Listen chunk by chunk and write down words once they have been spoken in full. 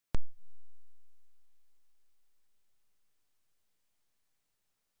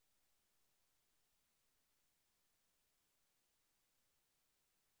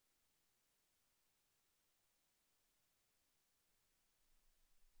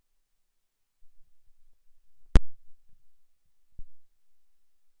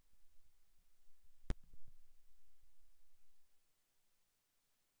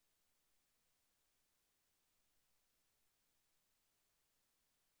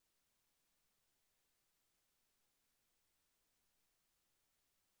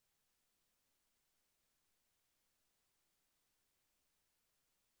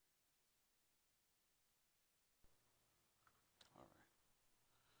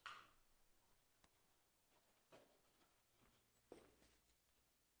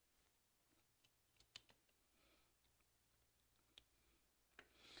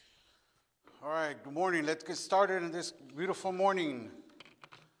All right, good morning. Let's get started in this beautiful morning.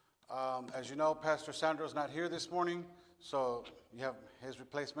 As you know, Pastor Sandro's not here this morning, so you have his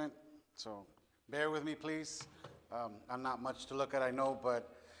replacement. So bear with me, please. I'm not much to look at, I know,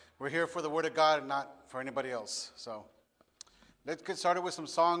 but we're here for the Word of God and not for anybody else. So let's get started with some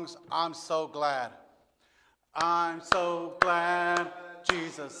songs. I'm so glad. I'm so glad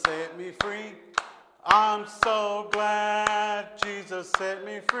Jesus set me free. I'm so glad Jesus set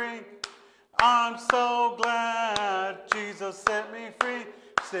me free. I'm so glad Jesus set me free.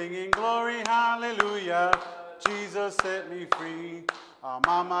 Singing glory, hallelujah, Jesus set me free. I'm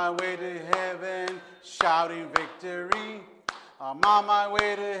on my way to heaven, shouting victory. I'm on my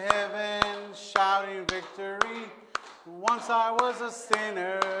way to heaven, shouting victory. Once I was a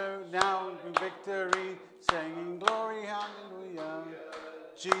sinner, now in victory, singing glory, hallelujah,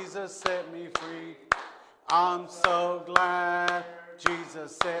 Jesus set me free. I'm so glad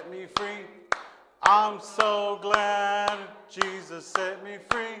Jesus set me free. I'm so glad Jesus set me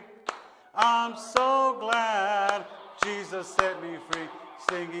free. I'm so glad Jesus set me free.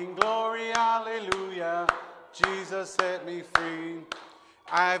 Singing glory, hallelujah, Jesus set me free.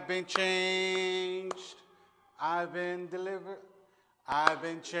 I've been changed. I've been delivered. I've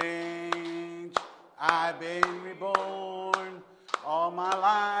been changed. I've been reborn. All my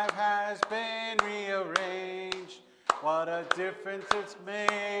life has been rearranged. What a difference it's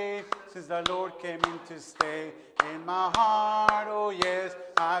made since the Lord came in to stay in my heart. Oh yes,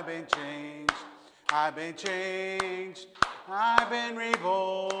 I've been changed. I've been changed. I've been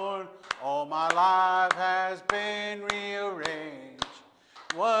reborn. All my life has been rearranged.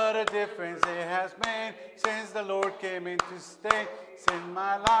 What a difference it has made since the Lord came in to stay in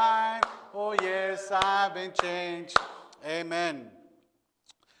my life. Oh yes, I've been changed. Amen.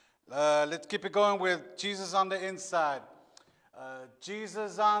 Let's keep it going with Jesus on the inside.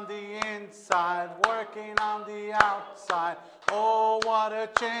 Jesus on the inside, working on the outside. Oh, what a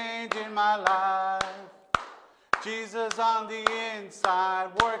change in my life. Jesus on the inside,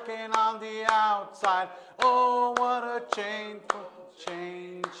 working on the outside. Oh, what a change.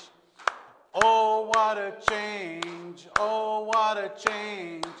 Oh, what a change. Oh, what a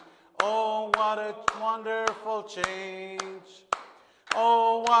change. Oh, what a wonderful change.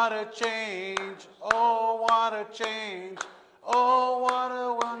 Oh, what a change. Oh, what a change. Oh, what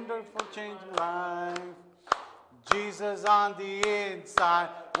a wonderful change in life. Jesus on the inside,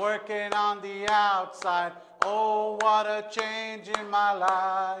 working on the outside. Oh, what a change in my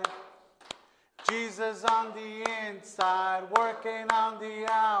life. Jesus on the inside, working on the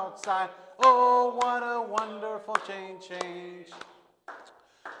outside. Oh, what a wonderful change.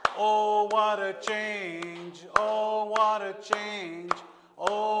 Oh, what a change. Oh, what a change.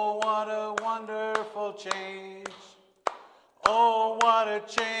 Oh, what a wonderful change. Oh, what a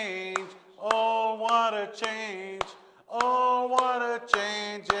change. Oh, what a change. Oh, what a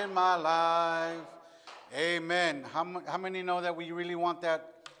change in my life. Amen. How many know that we really want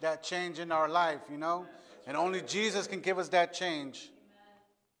that change in our life, you know? And only Jesus can give us that change.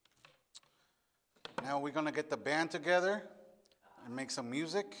 Now we're going to get the band together and make some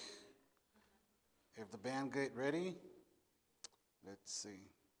music. If the band get ready, let's see.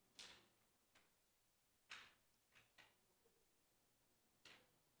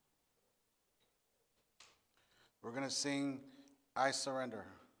 We're going to sing I Surrender.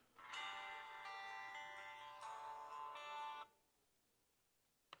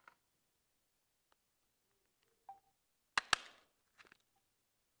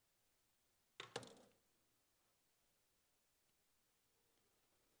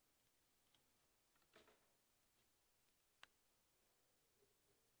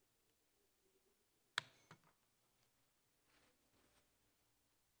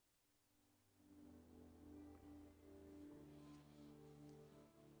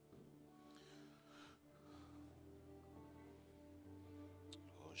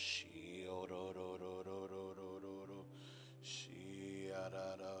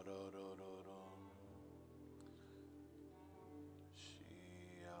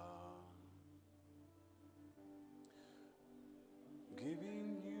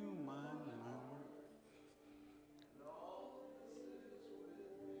 Giving you my heart.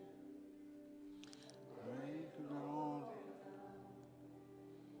 Right now.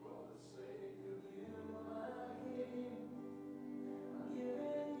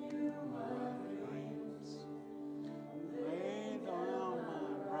 Lay down my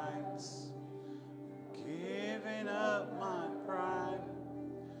rights, giving up my pride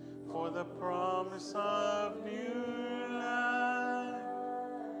for the promise of new life.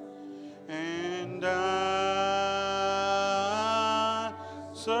 And I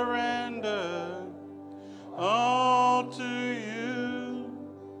surrender.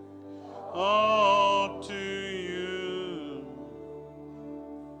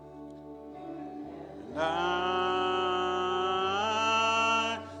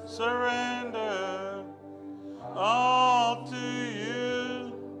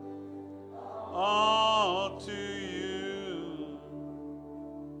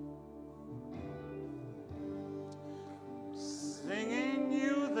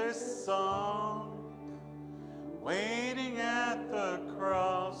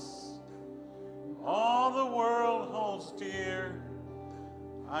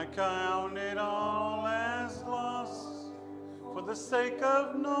 I count it all as loss for the sake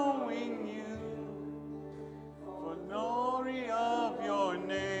of knowing you, for glory of your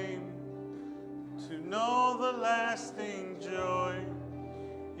name, to know the lasting joy,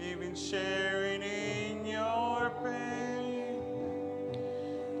 even sharing in your pain.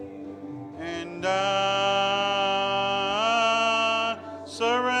 And I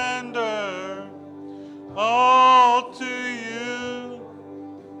surrender all to you,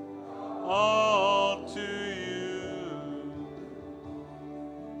 all to you.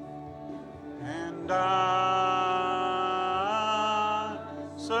 And I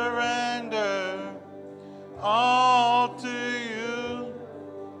surrender all to you,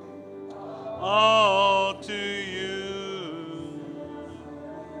 all to you.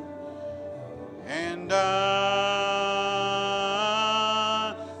 And I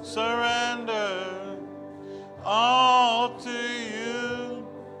surrender all to you,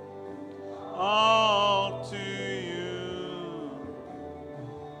 all to you.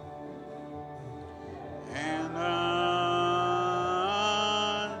 And I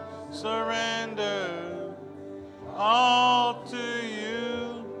surrender all to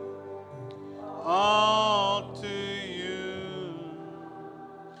you, all to you.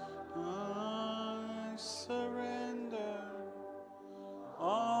 I surrender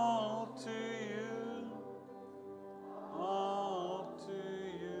all to you, all to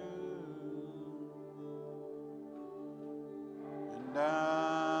you. And I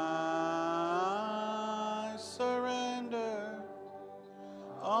surrender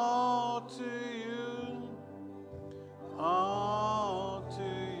all to you, all to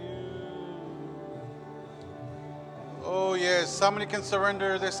you. Oh, yes. How many can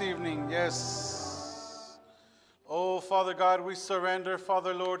surrender this evening? Yes. Oh, Father God, we surrender,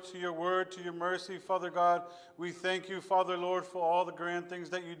 Father Lord, to your word, to your mercy, Father God. We thank you, Father Lord, for all the grand things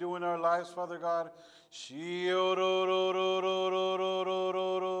that you do in our lives, Father God.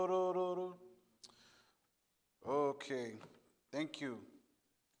 Okay. Thank you.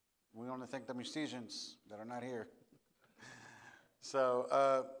 We want to thank the musicians that are not here. So,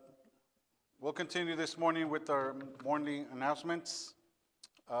 we'll continue this morning with our morning announcements.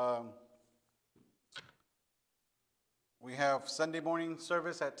 We have Sunday morning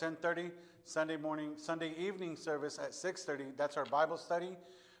service at 10:30, Sunday evening service at 6:30. That's our Bible study.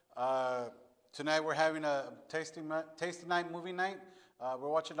 Tonight we're having a tasty night, movie night. We're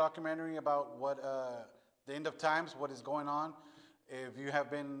watching a documentary about what the end of times, what is going on. If you have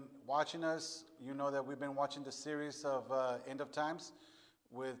been watching us, you know that we've been watching the series of End of Times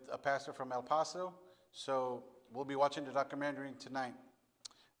with a pastor from El Paso. So we'll be watching the documentary tonight.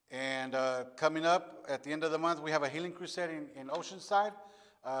 And coming up at the end of the month, we have a healing crusade in Oceanside.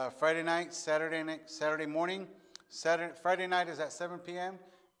 Friday night, Saturday morning. Friday night is at 7 p.m.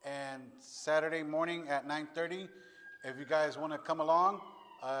 and Saturday morning at 9:30. If you guys want to come along,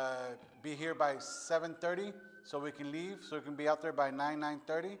 be here by 7:30 so we can leave, so we can be out there by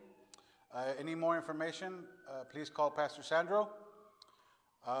 9:30. Any more information, please call Pastor Sandro.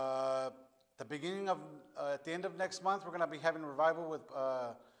 At the end of next month, we're going to be having revival with,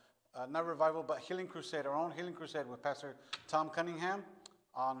 not revival, but healing crusade, our own healing crusade with Pastor Tom Cunningham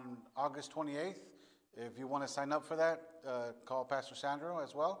on August 28th. If you want to sign up for that, call Pastor Sandro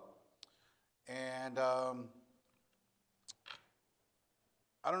as well. And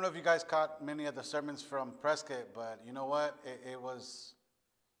I don't know if you guys caught many of the sermons from Prescott, but you know what? It was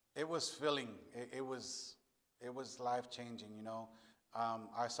filling. It was life-changing, you know.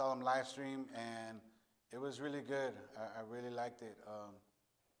 I saw him live stream, and it was really good. I really liked it.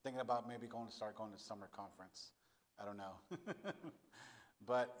 Thinking about maybe start going to summer conference. I don't know.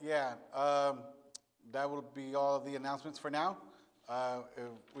 But yeah, that will be all of the announcements for now.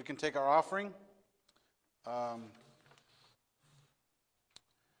 If we can take our offering.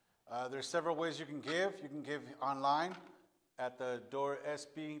 There's several ways you can give. You can give online at the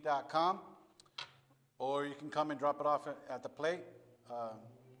doorsb.com, or you can come and drop it off at the plate,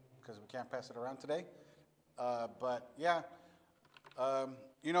 because we can't pass it around today. But yeah,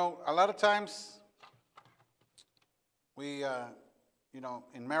 you know, a lot of times we, you know,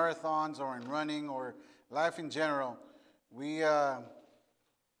 in marathons or in running or life in general, we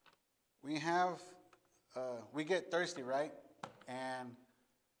get thirsty, right? And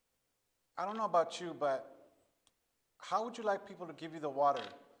I don't know about you, but how would you like people to give you the water?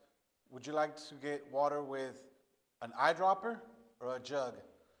 Would you like to get water with an eyedropper or a jug?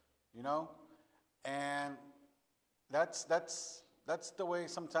 You know? And that's the way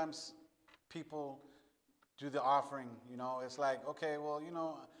sometimes people do the offering. You know, it's like, okay, well, you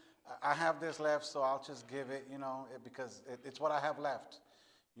know, I have this left, so I'll just give it, you know, because it's what I have left.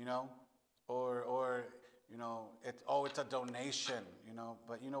 you know, or it's a donation, you know.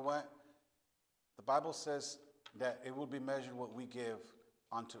 But you know what? The Bible says that it will be measured what we give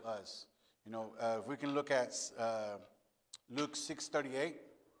unto us. You know, if we can look at Luke 6:38,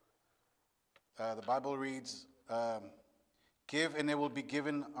 the Bible reads, "Give, and it will be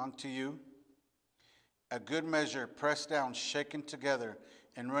given unto you. A good measure, pressed down, shaken together,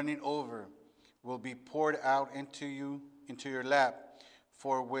 and running over, will be poured out into your lap.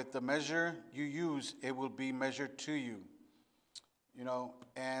 For with the measure you use, it will be measured to you." You know,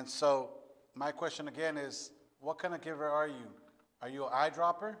 and so my question again is, what kind of giver are you? Are you an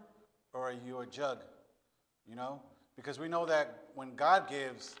eyedropper, or are you a jug? You know, because we know that when God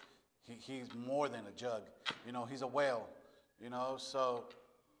gives, he's more than a jug. You know, he's a whale. You know, so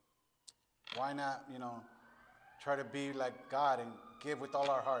why not, you know, try to be like God and give with all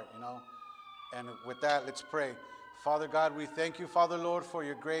our heart, you know? And with that, let's pray. Father God, we thank you, Father Lord, for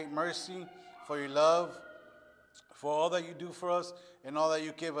your great mercy, for your love, for all that you do for us and all that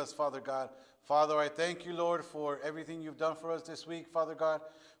you give us, Father God. Father, I thank you, Lord, for everything you've done for us this week, Father God,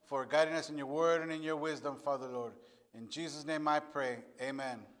 for guiding us in your word and in your wisdom, Father Lord. In Jesus' name I pray,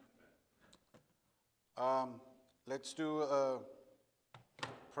 amen. Let's do a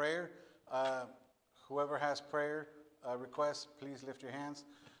prayer. Whoever has prayer requests, please lift your hands.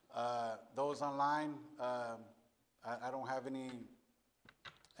 Those online, I don't have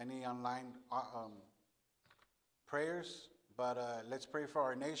any online prayers, but let's pray for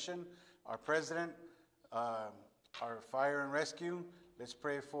our nation, our president, our fire and rescue. Let's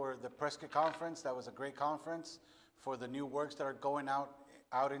pray for the Prescott Conference. That was a great conference. For the new works that are going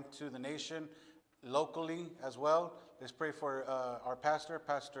out into the nation, locally as well. Let's pray for our pastor,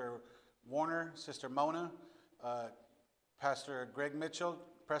 Pastor Warner, Sister Mona, Pastor Greg Mitchell,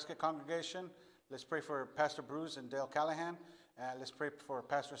 Prescott Congregation. Let's pray for Pastor Bruce and Dale Callahan. Let's pray for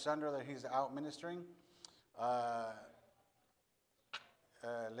Pastor Sandro that he's out ministering.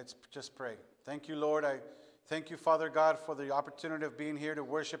 Let's just pray. Thank you, Lord. I thank you, Father God, for the opportunity of being here to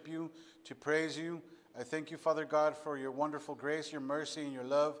worship you, to praise you. I thank you, Father God, for your wonderful grace, your mercy, and your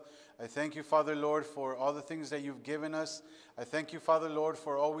love. I thank you, Father Lord, for all the things that you've given us. I thank you, Father Lord,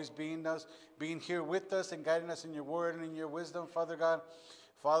 for always being here with us and guiding us in your word and in your wisdom, Father God.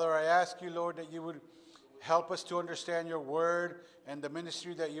 Father, I ask you, Lord, that you would help us to understand your word and the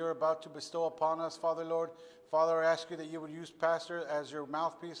ministry that you're about to bestow upon us, Father Lord. Father, I ask you that you would use Pastor as your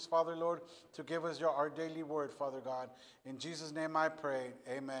mouthpiece, Father Lord, to give us our daily word, Father God. In Jesus' name I pray,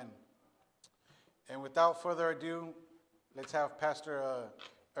 amen. And without further ado, let's have Pastor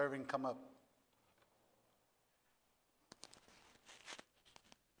Irvin come up.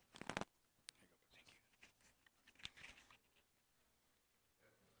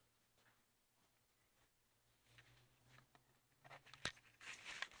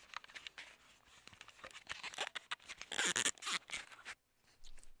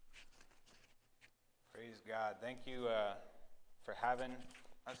 Praise God. Thank you for having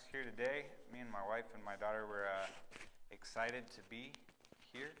us here today. Me and my wife and my daughter were excited to be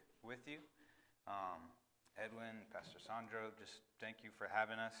here with you. Edwin, Pastor Sandro, just thank you for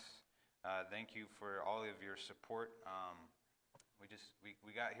having us. Thank you for all of your support.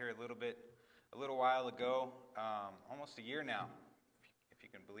 We got here a little while ago, almost a year now, if you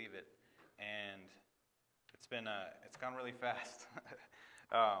can believe it, and it's gone really fast.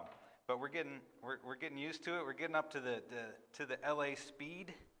 But we're getting used to it. We're getting up to the LA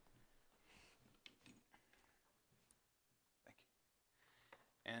speed. Thank you.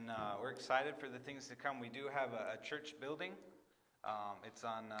 And we're excited for the things to come. We do have a church building. It's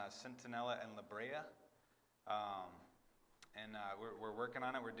on Centinela and La Brea, and we're working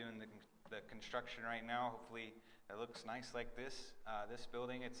on it. We're doing the construction right now. Hopefully, it looks nice like this. This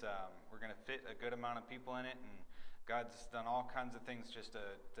building. We're going to fit a good amount of people in it, and God's done all kinds of things just to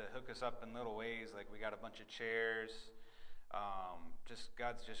hook us up in little ways. Like we got a bunch of chairs.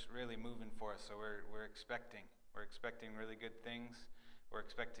 God's just really moving for us. So we're expecting really good things. We're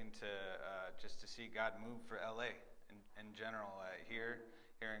expecting to see God move for LA in general, here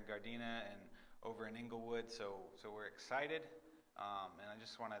in Gardena and over in Inglewood. So we're excited. And I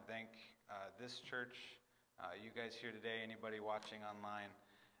just want to thank this church, you guys here today, anybody watching online.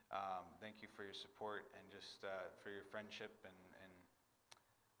 Thank you for your support and just for your friendship and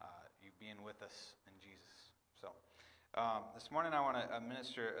you being with us in Jesus. So this morning I want to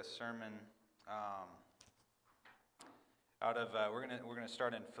minister a sermon out of we're gonna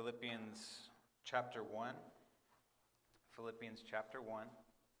start in Philippians chapter 1. Philippians chapter 1.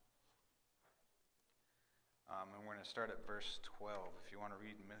 And we're going to start at verse 12. If you want to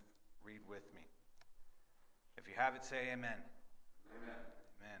read with me. If you have it, say amen. Amen.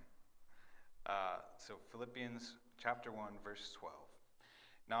 Amen. So Philippians chapter 1, verse 12.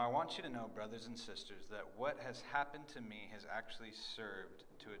 Now I want you to know, brothers and sisters, that what has happened to me has actually served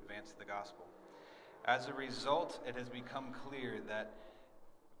to advance the gospel. As a result, it has become clear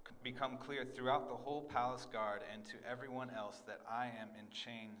throughout the whole palace guard and to everyone else that I am in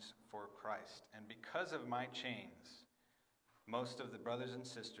chains for Christ. And because of my chains, most of the brothers and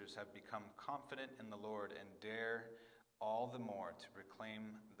sisters have become confident in the Lord and dare all the more to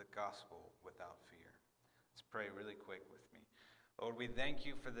proclaim the gospel without fear. Let's pray really quick with me. Lord, we thank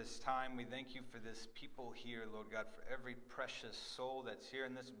you for this time. We thank you for this people here, Lord God, for every precious soul that's here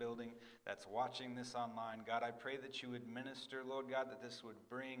in this building, that's watching this online. God, I pray that you would minister, Lord God, that this would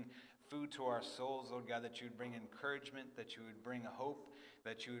bring food to our souls, Lord God, that you would bring encouragement, that you would bring hope,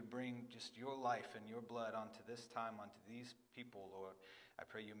 that you would bring just your life and your blood onto this time, onto these people, Lord. I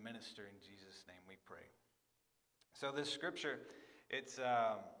pray you minister in Jesus' name, we pray. So this scripture, it's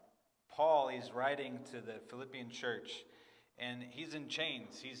Paul, he's writing to the Philippian church, and he's in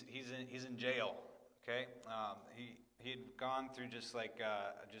chains. He's in jail. Okay, he had gone through just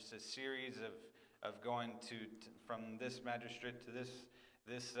a series of going from this magistrate to this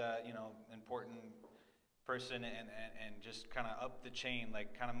important person and just kind of up the chain,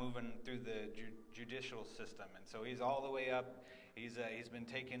 like kind of moving through the judicial system. And so he's all the way up. He's been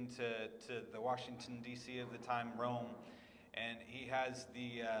taken to the Washington D.C. of the time, Rome, and he's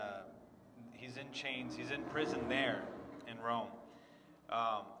in chains. He's in prison there in Rome.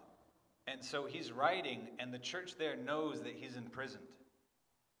 And so he's writing, and the church there knows that he's imprisoned.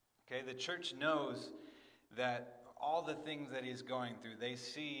 Okay, the church knows that all the things that he's going through, they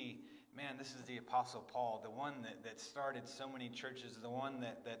see, man, this is the Apostle Paul, the one that started so many churches, the one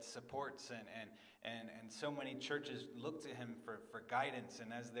that supports and so many churches look to him for guidance,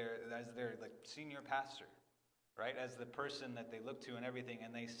 and as their like senior pastor, right, as the person that they look to and everything,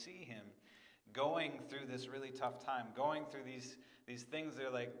 and they see him going through this really tough time, going through these things.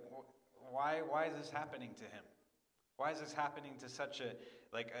 They're like, why is this happening to him? Why is this happening to such a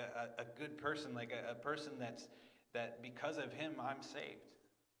good person, like a person that because of him I'm saved?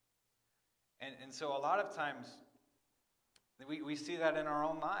 And so a lot of times we see that in our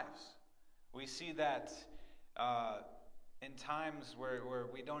own lives. We see that in times where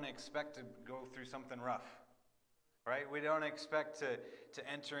we don't expect to go through something rough. Right? We don't expect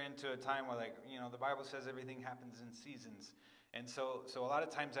to enter into a time where, like, the Bible says everything happens in seasons. And so a lot of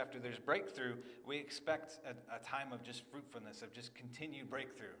times after there's breakthrough, we expect a time of just fruitfulness, of just continued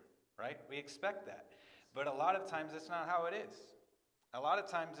breakthrough, right? We expect that. But a lot of times it's not how it is. A lot of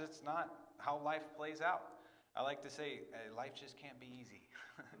times it's not how life plays out. I like to say, life just can't be easy,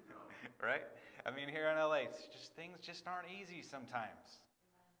 right? I mean, here in LA, things just aren't easy sometimes,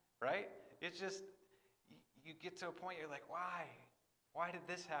 right? It's just, you get to a point, you're like, why? Why did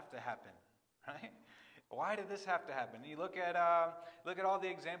this have to happen, right? Why did this have to happen? You look at all the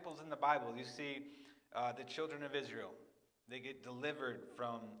examples in the Bible. You see the children of Israel. They get delivered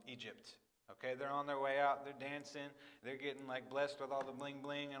from Egypt. Okay, they're on their way out. They're dancing. They're getting like blessed with all the bling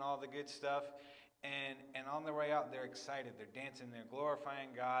bling and all the good stuff. And on their way out, they're excited. They're dancing. They're glorifying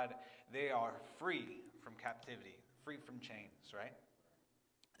God. They are free from captivity, free from chains, right?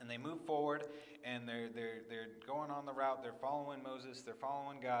 And they move forward, and they're going on the route. They're following Moses. They're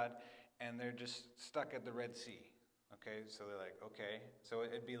following God, and they're just stuck at the Red Sea. Okay, so they're like, okay. So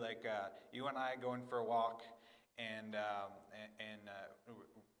it'd be like you and I going for a walk, and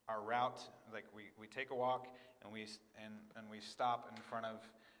our route, like we take a walk, and we stop in front of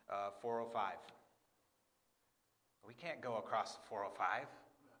 405. We can't go across 405.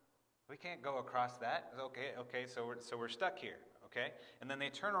 We can't go across that. Okay. So we're stuck here. Okay, and then they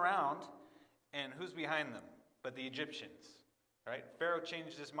turn around, and who's behind them? But the Egyptians, right? Pharaoh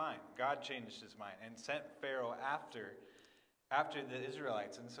changed his mind. God changed his mind and sent Pharaoh after the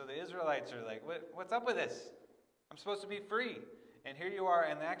Israelites. And so the Israelites are like, what's up with this? I'm supposed to be free. And here you are,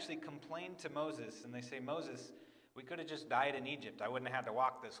 and they actually complain to Moses, and they say, Moses, we could have just died in Egypt. I wouldn't have had to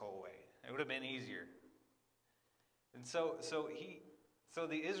walk this whole way. It would have been easier. And so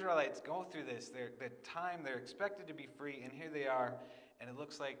the Israelites go through this. They're expected to be free, and here they are, and it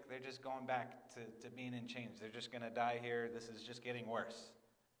looks like they're just going back to being in chains. They're just going to die here. This is just getting worse.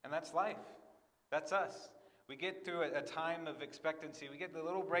 And that's life. That's us. We get through a time of expectancy. We get the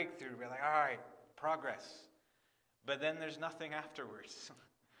little breakthrough. We're like, all right, progress. But then there's nothing afterwards.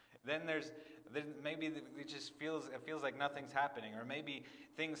 then maybe it feels like nothing's happening, or maybe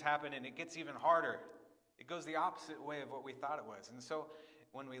things happen and it gets even harder. It goes the opposite way of what we thought it was. And so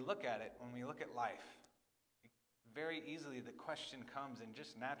when we look at it, when we look at life, very easily the question comes, and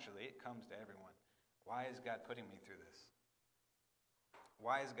just naturally it comes to everyone. Why is God putting me through this?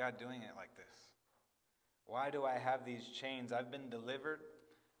 why is God doing it like this? Why do I have these chains? I've been delivered.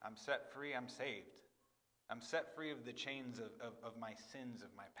 I'm set free. I'm saved. I'm set free of the chains of my sins of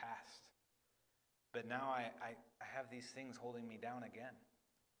my past. But now I have these things holding me down again.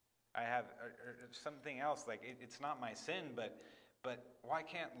 I have or something else, like it's not my sin, but why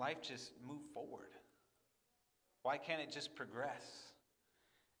can't life just move forward? Why can't it just progress?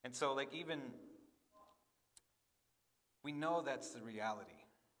 And so, like, even we know that's the reality.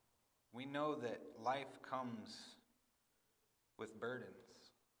 We know that life comes with burdens.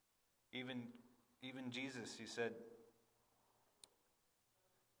 Even Jesus, he said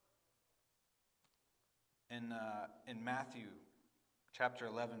in Matthew chapter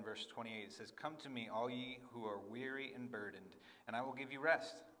 11, verse 28, it says, "Come to me, all ye who are weary and burdened, and I will give you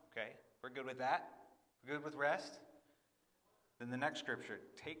rest." Okay, we're good with that? We're good with rest? Then the next scripture,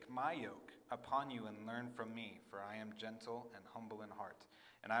 "Take my yoke upon you and learn from me, for I am gentle and humble in heart,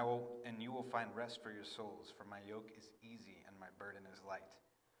 and you will find rest for your souls, for my yoke is easy and my burden is light."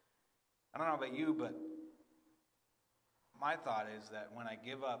 I don't know about you, but my thought is that when I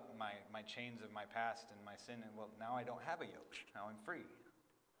give up my chains of my past and my sin, and well, now I don't have a yoke. Now I'm free.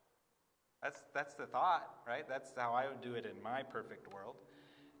 That's the thought, right? That's how I would do it in my perfect world.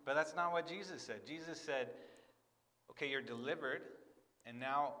 But that's not what Jesus said. Jesus said, okay, you're delivered, and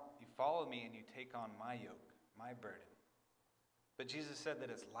now you follow me and you take on my yoke, my burden. But Jesus said that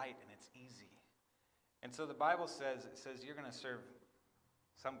it's light and it's easy. And so the Bible says, you're going to serve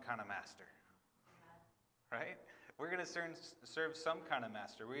some kind of master. Right? We're going to serve some kind of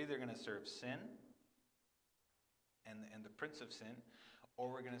master. We're either going to serve sin and the prince of sin, or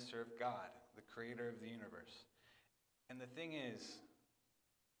we're going to serve God, the creator of the universe. And the thing is,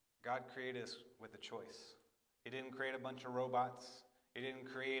 God created us with a choice. He didn't create a bunch of robots. He didn't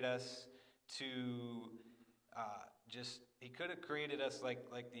create us to he could have created us like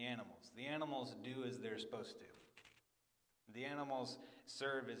the animals. The animals do as they're supposed to. The animals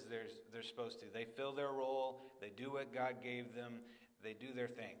serve as they're supposed to. They fill their role. They do what God gave them. They do their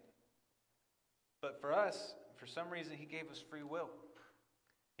thing. But for us, for some reason, he gave us free will.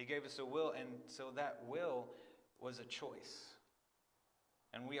 He gave us a will, and so that will was a choice.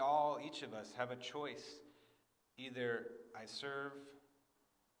 And we all, each of us, have a choice. Either I serve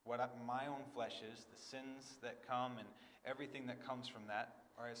what my own flesh is, the sins that come and everything that comes from that,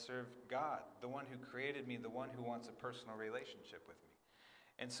 or I serve God, the one who created me, the one who wants a personal relationship with me.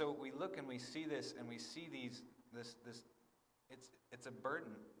 And so we look and we see this, and we see it's a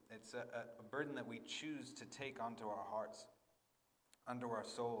burden. It's a burden that we choose to take onto our hearts, onto our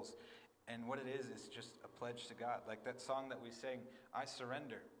souls. And what it is just a pledge to God. Like that song that we sang, I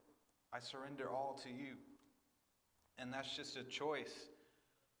surrender. I surrender all to you. And that's just a choice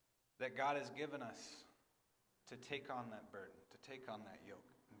that God has given us to take on that burden, to take on that yoke.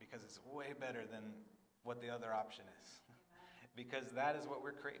 Because it's way better than what the other option is. Because that is what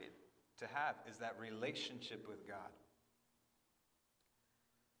we're created to have, is that relationship with God.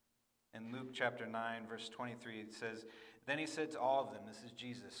 In Luke chapter 9, verse 23, it says, "Then he said to all of them," this is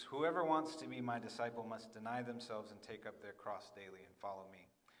Jesus, "Whoever wants to be my disciple must deny themselves and take up their cross daily and follow me.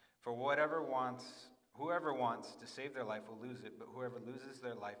 For whoever wants to save their life will lose it, but whoever loses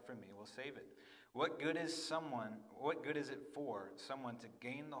their life for me will save it. What good is it for someone to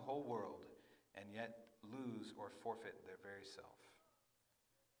gain the whole world and yet lose or forfeit their very self?"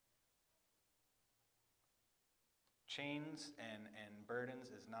 Chains and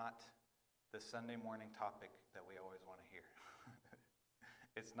burdens is not the Sunday morning topic that we always want to hear.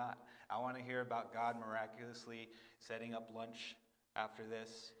 It's not. I want to hear about God miraculously setting up lunch after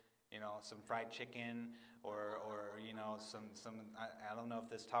this, some fried chicken or some I don't know if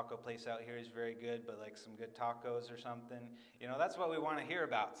this taco place out here is very good, but like some good tacos or something. That's what we want to hear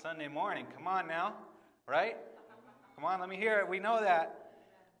about Sunday morning. Come on now, right? Come on, let me hear it. We know that.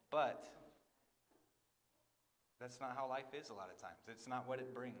 But that's not how life is a lot of times. It's not what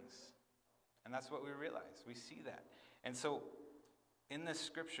it brings. And that's what we realize. We see that. And so in this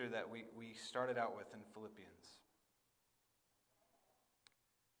scripture that we started out with in Philippians,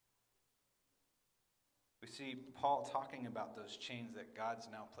 we see Paul talking about those chains that God's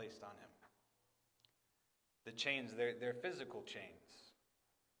now placed on him. The chains, they're physical chains.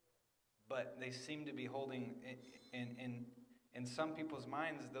 But they seem to be holding, in some people's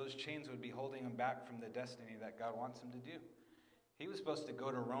minds, those chains would be holding him back from the destiny that God wants him to do. He was supposed to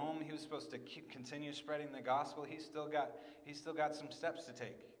go to Rome. He was supposed to continue spreading the gospel. He's still got some steps to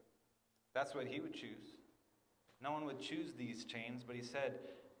take. That's what he would choose. No one would choose these chains, but he said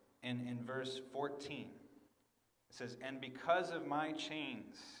in verse 14, it says, "And because of my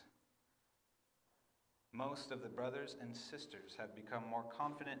chains, Most of the brothers and sisters have become more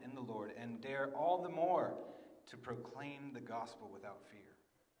confident in the Lord and dare all the more to proclaim the gospel without fear.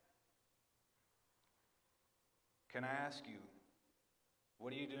 Can I ask you,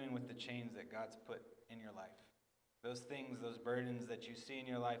 what are you doing with the chains that God's put in your life? Those things, those burdens that you see in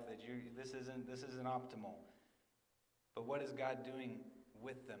your life that this isn't optimal. But what is God doing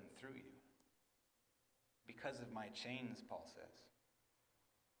with them through you? Because of my chains, Paul says.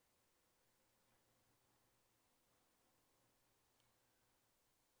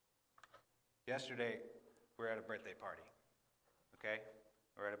 Yesterday, we were at a birthday party. Okay?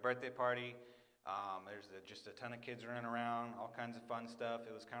 We're at a birthday party. There's just a ton of kids running around, all kinds of fun stuff.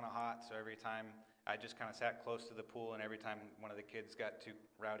 It was kind of hot, so every time I just kind of sat close to the pool, and every time one of the kids got too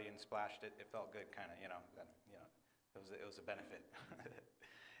rowdy and splashed it, it felt good, kind of, it was a benefit.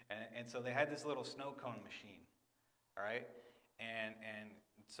 and so they had this little snow cone machine, all right? And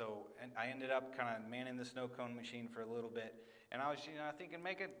so I ended up kind of manning the snow cone machine for a little bit, and I was thinking,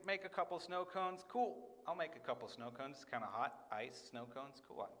 make a couple snow cones, cool. I'll make a couple snow cones. It's kind of hot, ice, snow cones,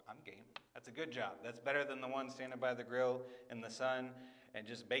 cool. I'm game. That's a good job. That's better than the one standing by the grill in the sun and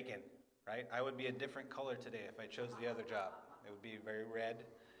just baking, right? I would be a different color today if I chose the other job. It would be very red,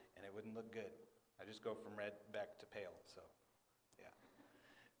 and it wouldn't look good. I just go from red back to pale, so, yeah.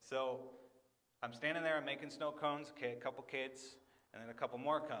 So I'm standing there, I'm making snow cones, okay, a couple kids, and then a couple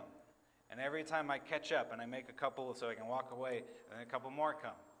more come. And every time I catch up and I make a couple so I can walk away, and then a couple more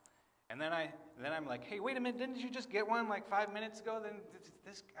come. And then I'm like, hey, wait a minute, didn't you just get one like 5 minutes ago? Then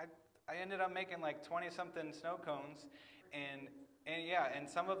I ended up making like 20-something snow cones, and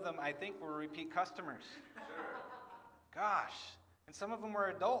some of them I think were repeat customers. Gosh, and some of them were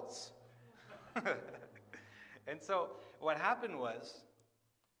adults. And so what happened was,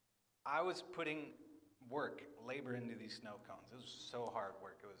 I was putting labor into these snow cones. It was so hard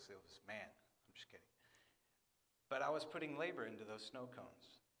work. It was man, I'm just kidding. But I was putting labor into those snow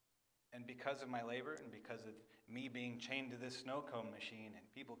cones. And because of my labor and because of me being chained to this snow cone machine and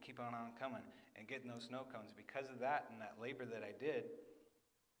people keep on coming and getting those snow cones, because of that and that labor that I did,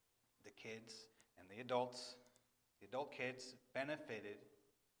 the kids and the adult kids benefited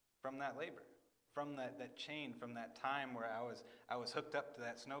from that labor, from that chain, from that time where I was hooked up to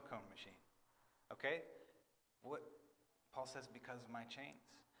that snow cone machine. Okay? What Paul says, because of my chains.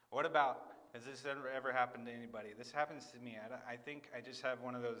 What about, has this ever happened to anybody? This happens to me. I think I just have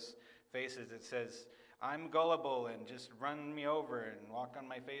one of those faces that says, I'm gullible and just run me over and walk on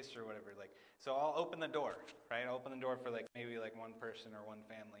my face or whatever. So I'll open the door, right? I'll open the door for maybe one person or one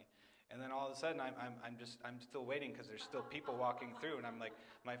family. And then all of a sudden I'm still waiting because there's still people walking through, and I'm like,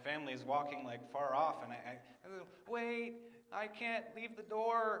 my family is walking far off, and I go, wait, I can't leave the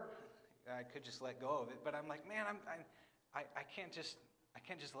door. I could just let go of it, but I'm like, man, I can't just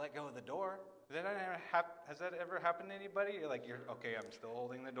let go of the door. Has that ever happened to anybody? You're okay, I'm still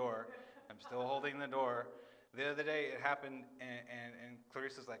holding the door. I'm still holding the door. The other day it happened, and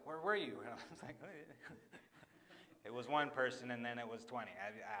Clarissa's like, where were you? And I was like, it was one person, and then it was 20.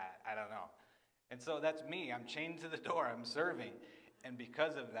 I don't know. And so that's me. I'm chained to the door. I'm serving. And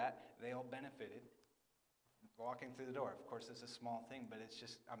because of that, they all benefited walking through the door. Of course, it's a small thing, but it's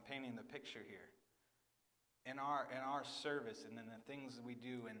just, I'm painting the picture here. In our service and in the things that we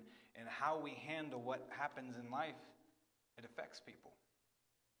do and how we handle what happens in life, it affects people.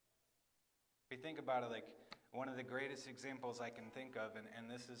 If you think about it, one of the greatest examples I can think of, and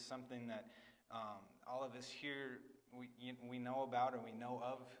this is something that all of us here, we know about or we know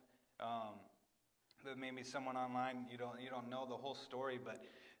of, but maybe someone online, you don't know the whole story, but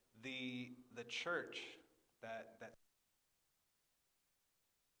the church that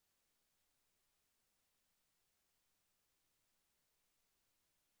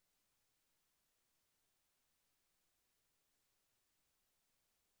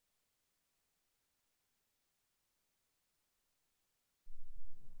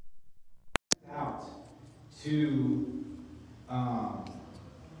out to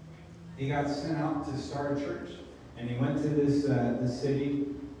he got sent out to start a church, and he went to this city,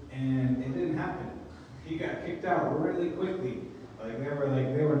 and it didn't happen. He got kicked out really quickly. They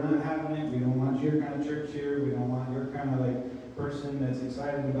were not having it. We don't want your kind of church here. We don't want your kind of person that's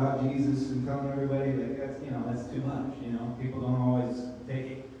excited about Jesus and telling everybody that's too much. People don't always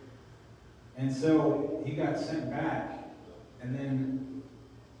take it. And so he got sent back, and then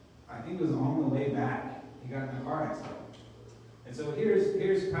I think it was on the way back, he got in a car accident. And so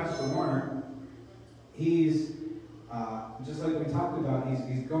here's Pastor Warner. He's, just like we talked about,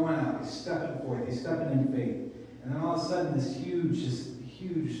 he's going out, he's stepping forth, he's stepping in faith. And then all of a sudden, this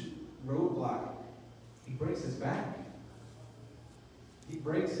huge roadblock, he breaks his back. he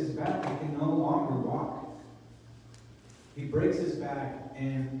breaks his back, he can no longer walk. He breaks his back,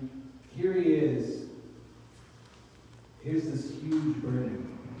 and here he is. Here's this huge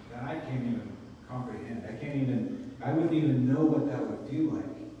burden that I can't even comprehend. I wouldn't even know what that would feel like.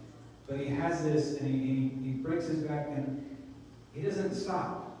 But he has this, and he breaks his back, and he doesn't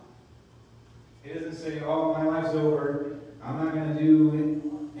stop. He doesn't say, oh, my life's over. I'm not going to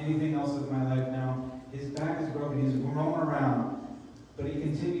do anything else with my life now. His back is broken. He's rolling around. But he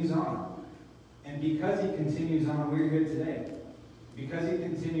continues on. And because he continues on, we're here today. Because he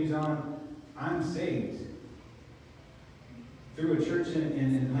continues on, I'm saved. Through a church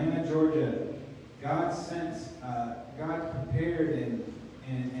in Atlanta, Georgia, God prepared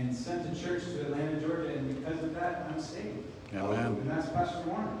and sent a church to Atlanta, Georgia, and because of that, I'm saved. Amen. And that's Pastor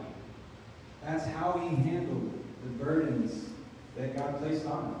Warner. That's how he handled the burdens that God placed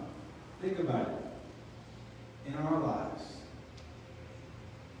on him. Think about it. In our lives,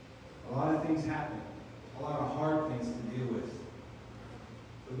 a lot of things happen. A lot of hard things to deal with.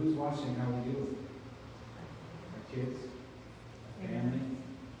 But who's watching how we deal with it? Our kids, our family,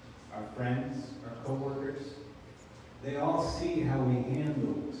 our friends, our co-workers. They all see how we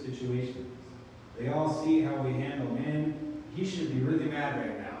handle situations. They all see how we handle, man, he should be really mad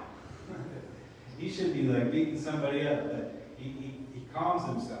right now. He should be like beating somebody up, but he calms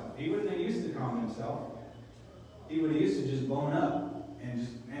himself. He wouldn't have used to calm himself. He would have used to just blown up and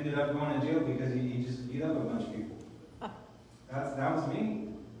just ended up going to jail because he just beat up a bunch of people. That was me.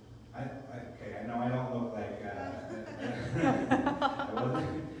 I know I don't look like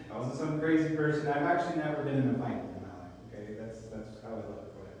I wasn't some crazy person. I've actually never been in a fight in my life. Okay, that's how I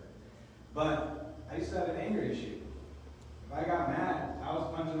look, whatever. But I used to have an anger issue. If I got mad, I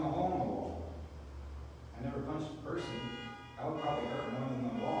was punching a hole in the wall. I never punched a person. I would probably hurt more than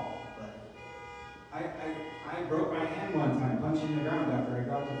the wall. But I broke my hand one time punching the ground after I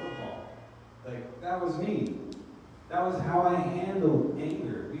got to football. Like, that was me. That was how I handled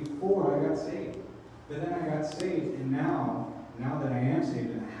anger before I got saved. But then I got saved, and now that I am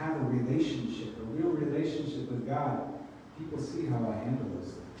saved and I have a relationship, a real relationship with God, people see how I handle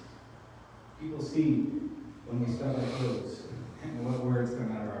those things. People see when we stub our toes and what words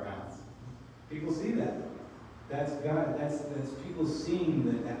come out of our mouths. People see that. That's God. That's people seeing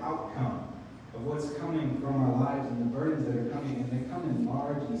the outcome of what's coming from our lives and the burdens that are coming, and they come in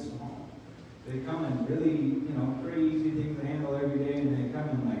large and small. They come in really, pretty easy things to handle every day, and they come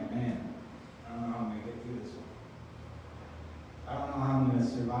in like, man, I don't know how I'm going to get through this one. I don't know how I'm going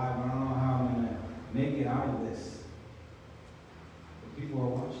to survive. I don't know how I'm going to make it out of this. But people are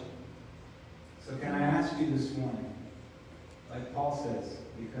watching. So can I ask you this morning, like Paul says,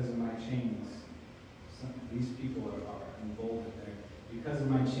 because of my chains, these people are emboldened there. Because of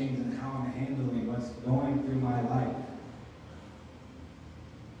my chains and how I'm handling what's going through my life,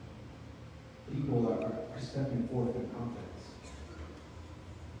 people are stepping forth in confidence.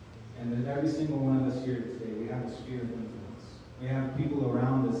 And that every single one of us here today, we have a sphere of influence. We have people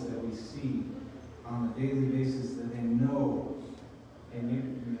around us that we see on a daily basis that they know,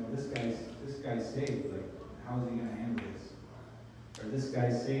 and this guy's saved. Like, how is he going to handle this? Or this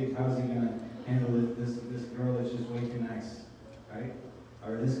guy's saved. How is he going to handle it? This girl that's just way too nice, right?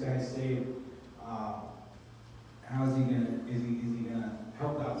 Or this guy's saved. How is he going to? Is he going to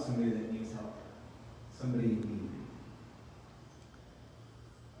help out somebody that needs help? Somebody in need.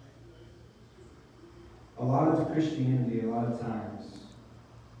 A lot of Christianity, a lot of times,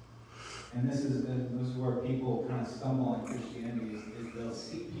 and this is where people kind of stumble on Christianity, is they'll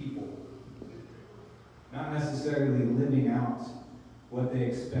see people not necessarily living out what they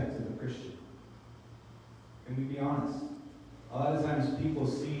expect of a Christian. Can we be honest? A lot of times people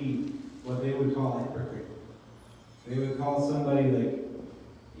see what they would call a hypocrite. They would call somebody like,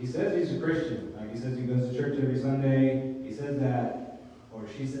 he says he's a Christian. Like, he says he goes to church every Sunday. He says that, or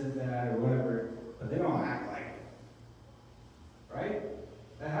she says that, or whatever. But they don't act like it. Right?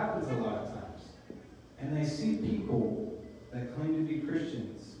 That happens a lot of times. And they see people that claim to be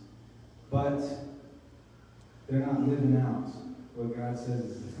Christians, but they're not living out what God says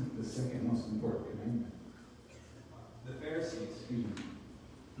is the second most important commandment. The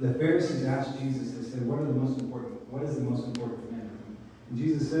Pharisees asked Jesus, they said, what is the most important commandment? And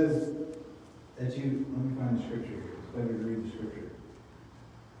Jesus says that let me find the scripture here. It's better to read the scripture.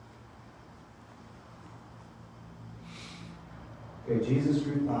 Okay, Jesus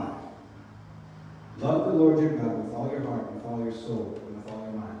replied, love the Lord your God with all your heart, with all your soul, and with all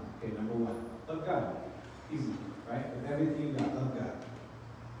your mind. Okay, number one, love God. Easy, right? With everything you got, love God.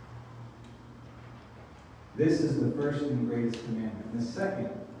 This is the first and greatest commandment. And the second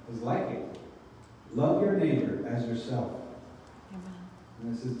is like it. Love your neighbor as yourself. Amen.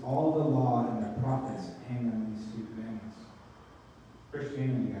 And this is all the law and the prophets hang on these two commandments.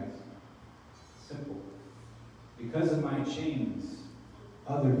 Christianity, guys. Simple. Because of my chains,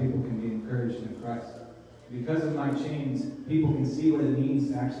 other people can be encouraged in Christ. Because of my chains, people can see what it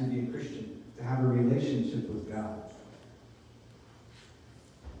means to actually be a Christian, to have a relationship with God.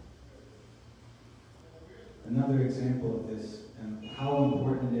 Another example of this and how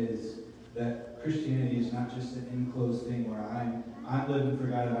important it is that Christianity is not just an enclosed thing where I'm living for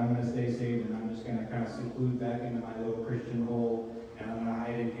God and I'm going to stay saved and I'm just going to kind of seclude back into my little Christian hole and I'm going to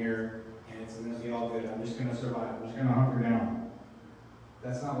hide in here and it's going to be all good. I'm just going to survive. I'm just going to hunker down.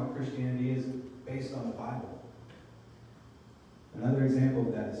 That's not what Christianity is based on the Bible. Another example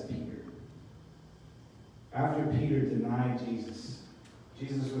of that is Peter. After Peter denied Jesus,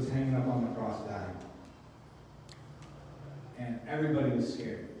 Jesus was hanging up on the cross dying. And everybody was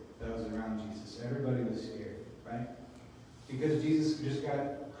scared that was around Jesus. Everybody was scared, right? Because Jesus just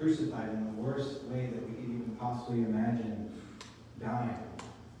got crucified in the worst way that we could even possibly imagine dying.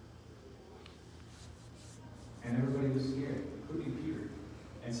 And everybody was scared, including Peter.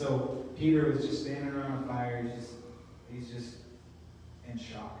 And so Peter was just standing around a fire. He's just in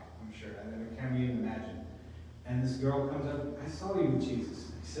shock, I'm sure. I can't even imagine. And this girl comes up, I saw you with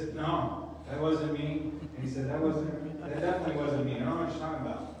Jesus. He said, no, that wasn't me. And he said, that definitely wasn't me. I don't know what you're talking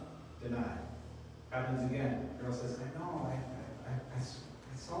about. Deny. Happens again. The girl says, no, I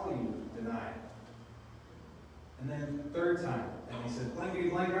saw you. Deny. And then third time, and he said, blankety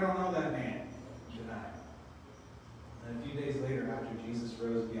blank, I don't know that man. Deny. And a few days later, after Jesus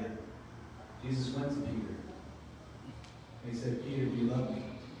rose again, Jesus went to Peter. And he said, Peter, do you love me?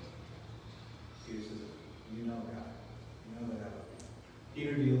 Peter says, you know God. You know that I love you.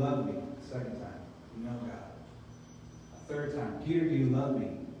 Peter, do you love me? Second time, you know God. Third time, Peter, do you love me?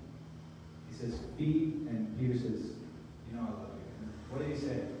 He says, feed, and Peter says, you know I love you. And what did he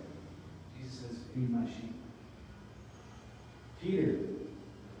say? Jesus says, feed my sheep. Peter,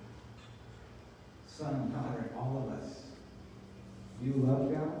 son, daughter, all of us, you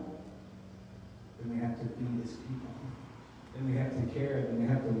love God? Then we have to feed his people. Then we have to care, then we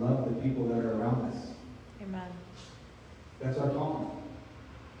have to love the people that are around us. Amen. That's our calling.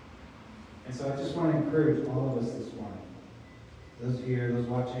 And so I just want to encourage all of us this morning, those here, those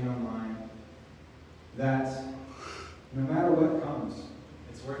watching online, that no matter what comes,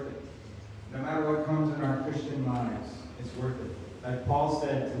 it's worth it. No matter what comes in our Christian lives, it's worth it. Like Paul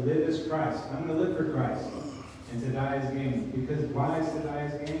said, to live is Christ. I'm going to live for Christ. And to die is gain. Because why is to die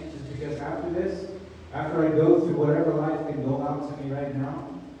is gain? Just because after this, after I go through whatever life can go out to me right now,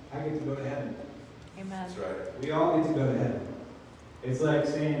 I get to go to heaven. Amen. That's right. We all get to go to heaven. It's like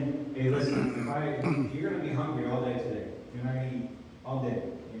saying, hey, listen, you're going to be hungry all day today. You're not going to eat all day.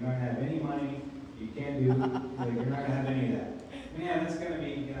 You're not going to have any money. You can't do, you're not going to have any of that. Man, that's going to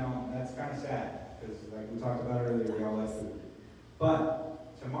be, that's kind of sad. Because like we talked about earlier, we all like food.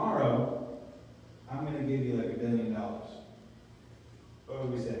 But tomorrow, I'm going to give you like $1 billion. What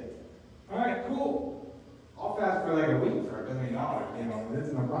would we say? All right, cool. I'll fast for like a week for $1 billion.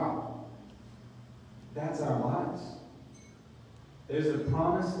 That's no problem. That's our lives. There's a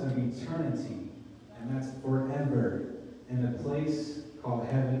promise of eternity, and that's forever, in a place called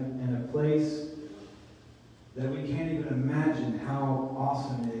heaven, in a place that we can't even imagine how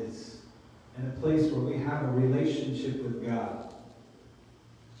awesome it is, in a place where we have a relationship with God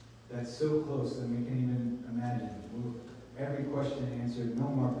that's so close that we can't even imagine. Every question answered, no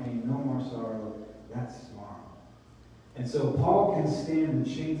more pain, no more sorrow. That's tomorrow. And so Paul can stand the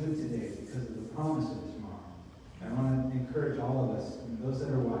chains of today because of the promise of tomorrow. And I want to encourage all of us, and those that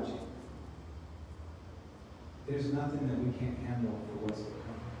are watching, there's nothing that we can't handle for what's to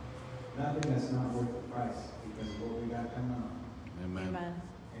come. Nothing that's not worth the price because of what we got coming on. Amen. Amen.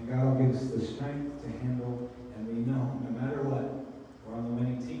 And God will give us the strength to handle, and we know, no matter what, we're on the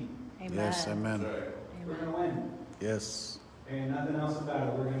winning team. Amen. Yes, amen. We're going to win. Yes. Ain't nothing else about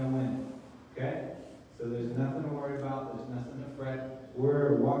it. We're going to win. Okay? So there's nothing to worry about. There's nothing to fret.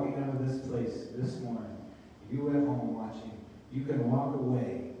 We're walking out of this place this morning. You at home watching, you can walk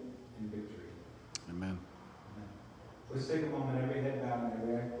away in victory. Amen. Let's take a moment, every head bowed and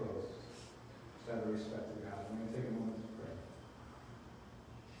every eye closed. Just out of respect to God. I'm going to take a moment to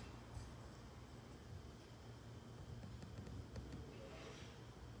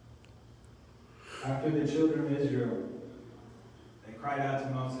pray. After the children of Israel, they cried out to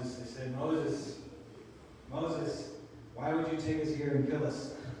Moses. They said, Moses, why would you take us here and kill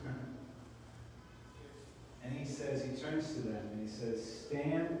us? And he says, he turns to them and he says,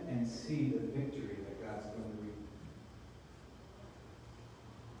 stand and see the victory that God's going to reap.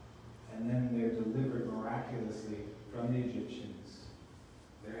 And then they're delivered miraculously from the Egyptians.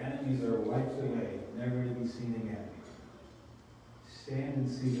 stand and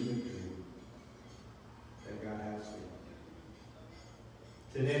see the victory that God has for you.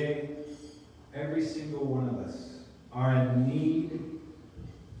 Today, every single one of us are in need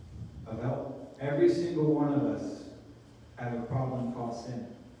of help. Every single one of us have a problem called sin.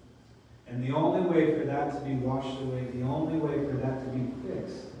 And the only way for that to be washed away, the only way for that to be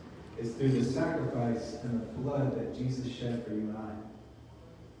fixed, is through the sacrifice and the blood that Jesus shed for you and I.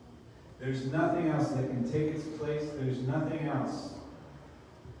 There's nothing else that can take its place. There's nothing else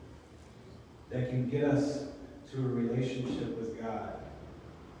that can get us to a relationship with God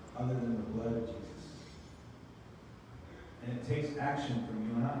other than the blood of Jesus. And it takes action from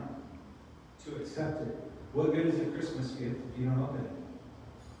you and I to accept it. What good is a Christmas gift if you don't open it?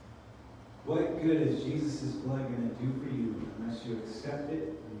 What good is Jesus' blood going to do for you unless you accept it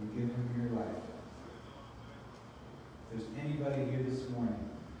and you give him your life? If there's anybody here this morning,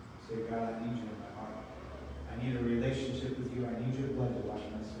 say, God, I need you in my heart. I need a relationship with you. I need your blood to wash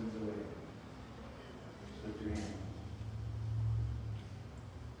my sins away. Just lift your hand.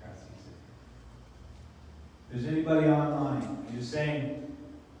 God sees it. If there's anybody online, and you're saying,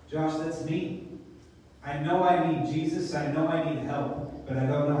 Josh, that's me. I know I need Jesus. I know I need help, but I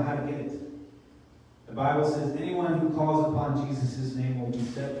don't know how to get it. The Bible says anyone who calls upon Jesus' name will be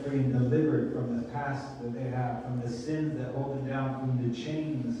set free and delivered from the past that they have, from the sins that hold them down, from the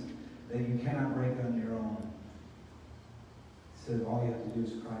chains that you cannot break on your own. He said all you have to do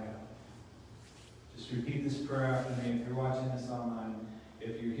is cry out. Just repeat this prayer after me. If you're watching this online,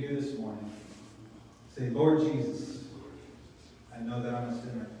 if you're here this morning, say, Lord Jesus, I know that I'm a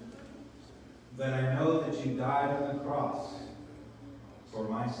sinner, but I know that you died on the cross for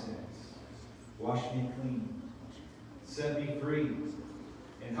my sins. Wash me clean, set me free,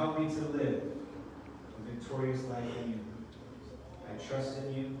 and help me to live a victorious life in you. I trust in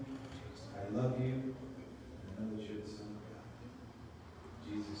you, I love you, and I know that you're the Son of God. In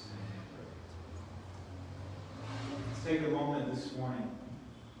Jesus' name. Let's take a moment this morning.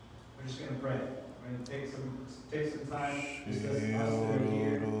 We're just going to pray. We're going to take some time, just as us that are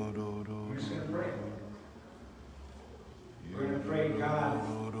here. We're just going to pray. We're going to pray, God,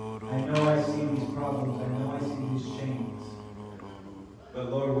 I know I see these problems. I know I see these chains. But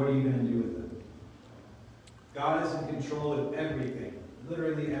Lord, what are you going to do with them? God is in control of everything.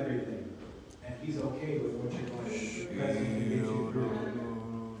 Literally everything. And he's okay with what you're going to do because he can get you through it.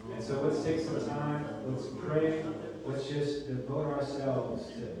 And so let's take some time. Let's pray. Let's just devote ourselves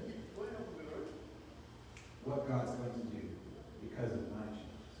to what God's going to do because of my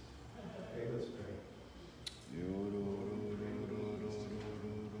chains. Okay, let's pray.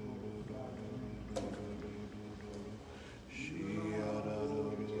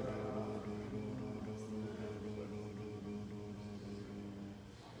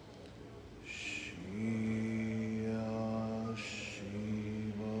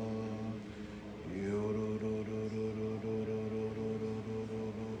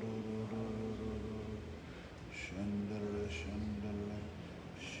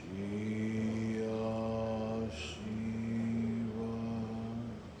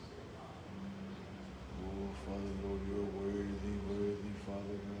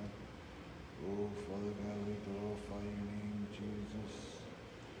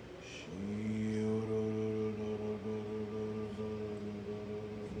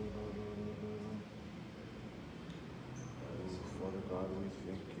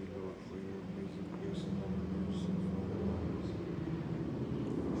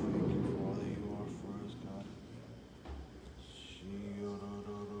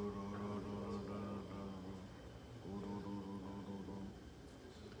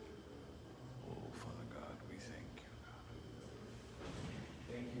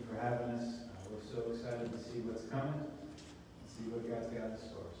 Having us. We're so excited to see what's coming and see what God's got in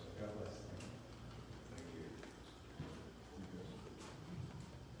store. So God bless them. Thank you.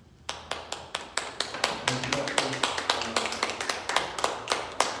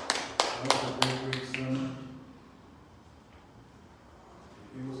 That was a great sermon.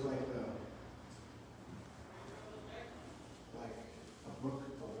 It was like a brook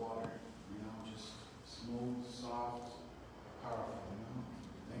of water, just smooth, soft, powerful,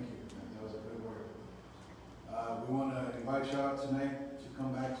 Thank you. That was a good word. We want to invite you out tonight to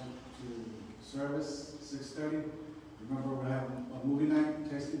come back to service, 6:30. Remember, we're going to have a movie night,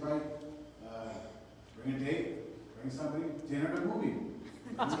 Tasty Bite. Bring a date, bring somebody, dinner and a movie.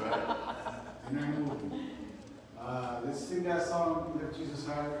 That's right. Dinner and a movie. Let's sing that song, Lift Jesus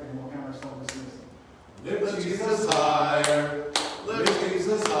Higher, and we'll count ourselves to sing this. Lift Jesus higher, lift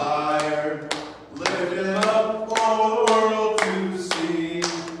Jesus higher, lift him up for the world to see.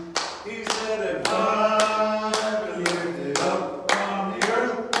 He said, if I be lifted up from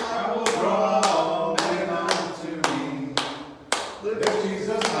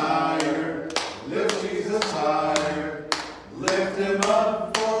him up.